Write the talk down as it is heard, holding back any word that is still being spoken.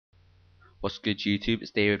What's good, YouTube? It's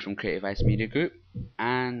David from Colkevicius Media Group,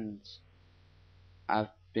 and I've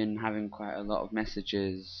been having quite a lot of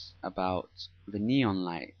messages about the neon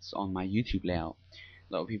lights on my YouTube layout.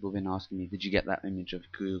 A lot of people have been asking me, did you get that image of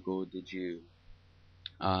Google? Did you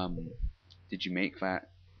make that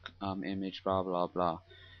image? Blah blah blah.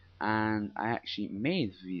 And I actually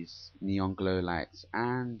made these neon glow lights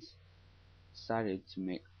and decided to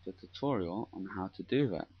make the tutorial on how to do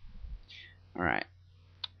that. Alright.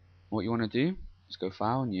 What you want to do is go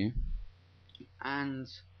File, New, and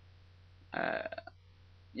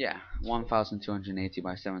yeah, 1280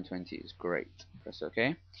 by 720 is great. Press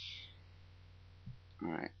OK.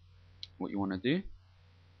 Alright, what you want to do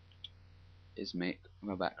is make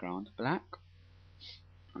the background black.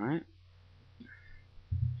 Alright,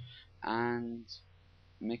 and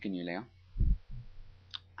make a new layer.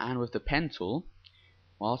 And with the pen tool,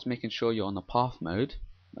 whilst making sure you're on the path mode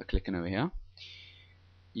by clicking over here,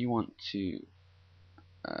 you want to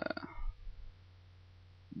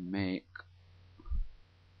make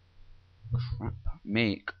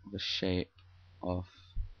the shape of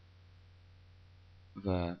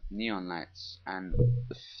the neon lights. And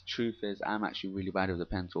the truth is, I'm actually really bad with the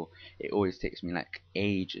pen tool. It always takes me like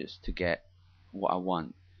ages to get what I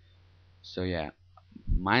want. So yeah,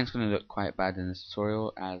 mine's going to look quite bad in this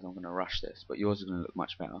tutorial as I'm going to rush this, but yours is going to look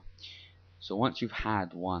much better. So once you've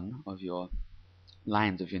had one of your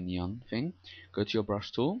lines of your neon thing, go to your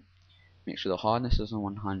brush tool, make sure the hardness is on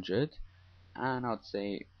 100, and I'd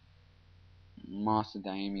say master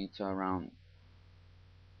diameter around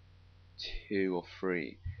 2 or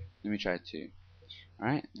 3. Let me try 2.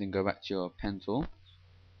 Alright, then go back to your pen tool,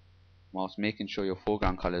 whilst making sure your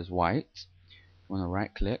foreground color is white. You want to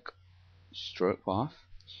right click, stroke path,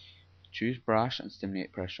 choose brush and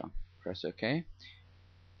stimulate pressure. Press OK,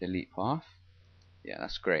 delete path. Yeah,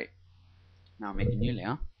 that's great. Now make a new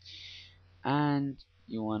layer, and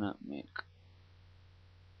you want to make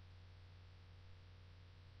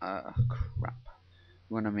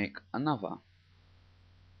you want to make another.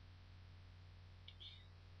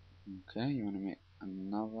 Okay, you want to make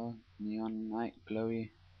another neon light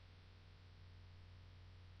glowy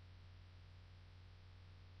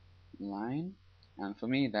line, and for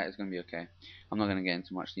me that is going to be okay. I'm not going to get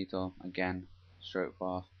into much detail. Again, stroke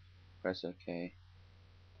path, press OK,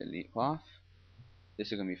 delete path.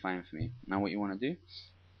 This is going to be fine for me. Now what you want to do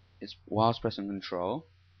is, whilst pressing Control,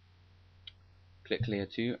 click layer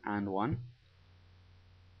 2 and 1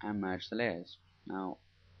 and merge the layers. Now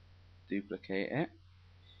duplicate it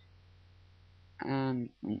and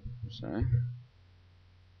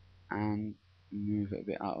and move it a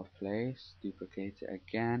bit out of place, duplicate it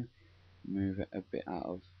again, move it a bit out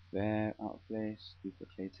of place,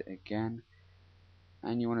 duplicate it again,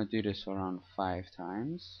 and you want to do this around 5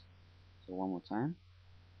 times. So one more time.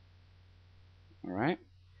 Alright,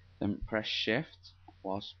 then press shift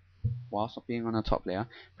whilst not being on the top layer,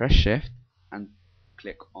 press shift and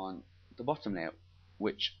click on the bottom layer,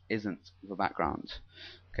 which isn't the background.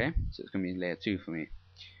 Okay, so it's going to be layer 2 for me.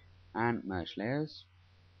 And merge layers,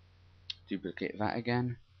 duplicate that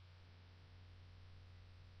again,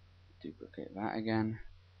 duplicate that again,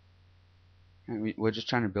 and we're just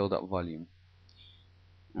trying to build up volume.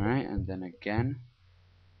 Alright, and then again,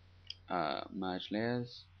 merge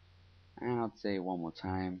layers, and I'd say one more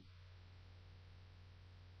time.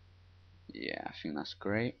 Yeah, I think that's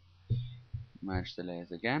great. Merge the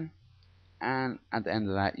layers again, and at the end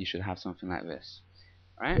of that you should have something like this.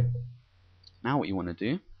 Alright, now what you want to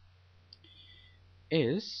do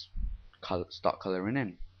is start coloring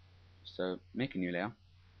in. So make a new layer.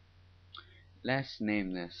 Let's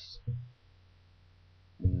name this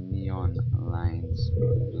neon lines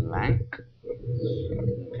blank.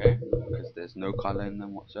 Okay, because there's no color in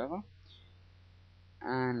them whatsoever.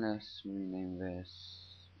 And let's rename this,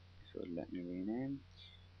 if it would let me rename,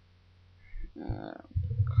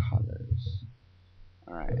 colors.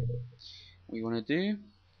 Alright, what you want to do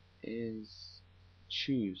is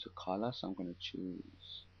choose a color. So I'm going to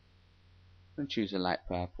choose a light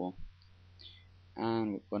purple,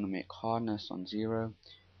 and we're going to make hardness on 0,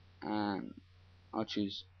 and I'll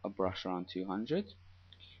choose a brush around 200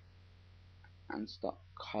 and start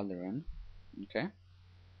coloring. Okay,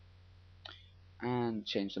 and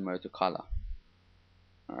change the mode to color.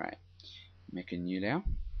 Alright, make a new layer.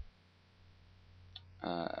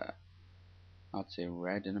 I'd say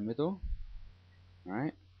red in the middle.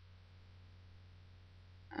 Alright,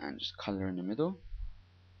 and just color in the middle.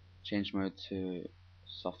 Change mode to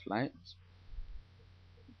soft light.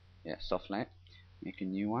 Yeah, soft light. Make a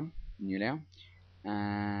new layer,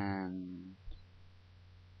 and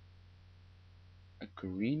a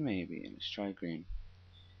green maybe. Let's try green.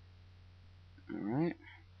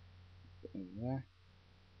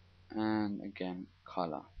 again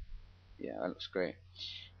color. Yeah, that looks great.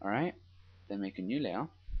 Alright, then make a new layer,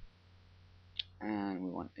 and we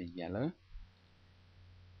want a yellow,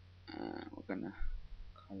 and we're gonna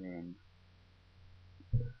color in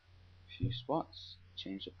a few spots,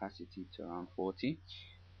 change the opacity to around 40,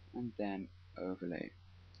 and then overlay.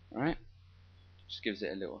 Alright, just gives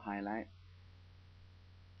it a little highlight.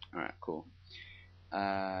 Alright, cool.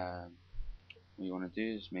 What you want to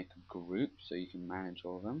do is make a group so you can manage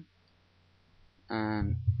all of them,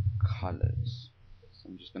 and colors. So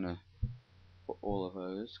I'm just gonna put all of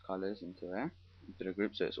those colors into the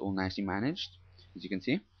group, so it's all nicely managed, as you can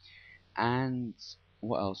see. And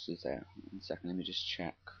what else is there? One second, let me just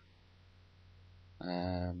check.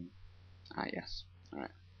 Yes.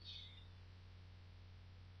 Alright.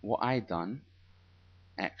 What I done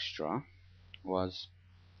extra was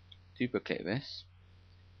duplicate this,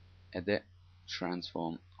 edit,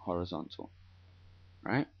 transform, horizontal.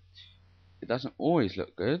 Right? It doesn't always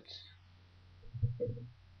look good.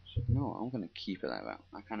 No, I'm gonna keep it like that.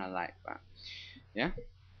 I kinda like that. Yeah?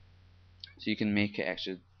 So you can make it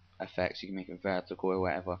extra effects, you can make it vertical or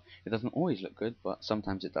whatever. It doesn't always look good, but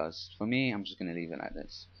sometimes it does. For me, I'm just gonna leave it like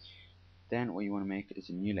this. Then what you want to make is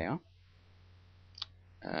a new layer.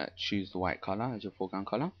 Choose the white color as your foreground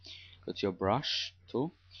color. Go to your brush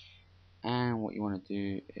tool, and what you want to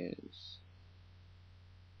do is,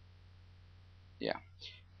 yeah,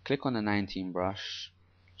 click on the 19 brush,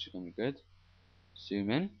 which is gonna be good.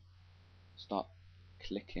 Zoom in, start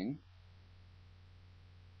clicking.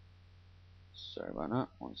 Sorry about that.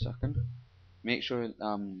 1 second. Make sure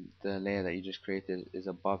the layer that you just created is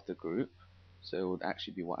above the group, so it would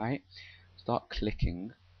actually be white. Start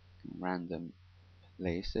clicking in random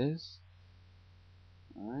places.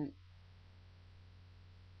 Alright.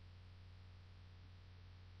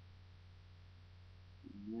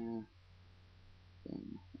 Yeah.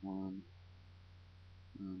 Then one.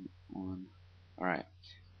 Alright.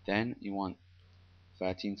 Then you want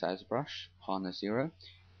 13 size brush, hardness 0,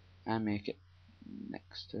 and make it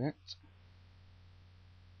next to it.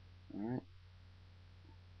 Alright.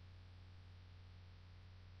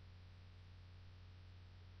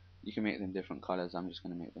 You can make them different colors. I'm just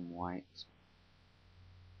going to make them white.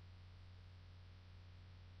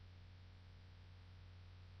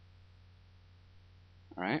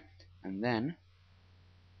 Alright. And then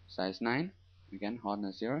size 9, again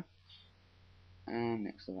hardness 0, and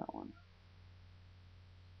next to that one.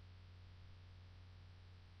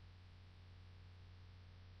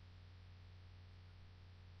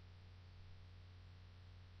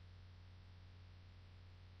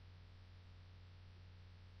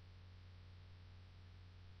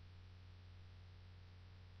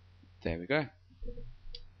 There we go.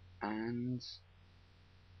 And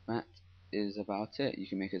that is about it. You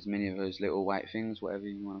can make as many of those little white things, whatever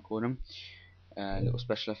you want to call them, little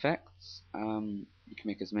special effects. You can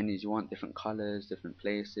make as many as you want, different colors, different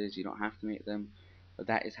places. You don't have to make them, but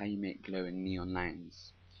that is how you make glowing neon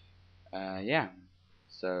lines. Yeah,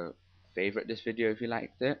 so favorite this video if you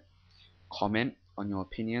liked it, comment on your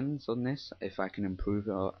opinions on this, if I can improve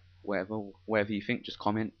it or whatever you think. Just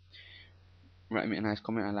comment, write me a nice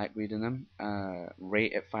comment. I like reading them.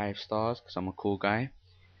 Rate it 5 stars because I'm a cool guy.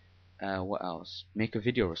 What else? Make a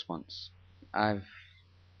video response. I've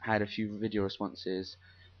had a few video responses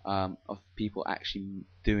of people actually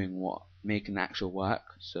making the actual work.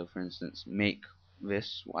 So for instance, make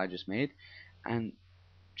this, what I just made, and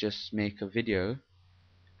just make a video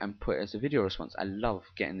and put it as a video response. I love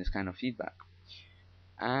getting this kind of feedback.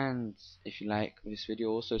 And if you like this video,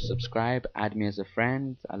 also subscribe, add me as a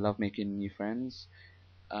friend. I love making new friends.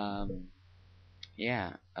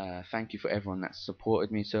 Yeah, thank you for everyone that's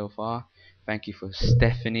supported me so far. Thank you for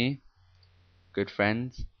Stephanie, good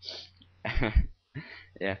friend.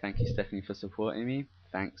 Yeah, thank you Stephanie for supporting me.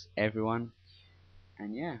 Thanks everyone.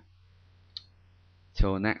 And yeah,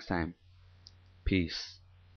 till next time, peace.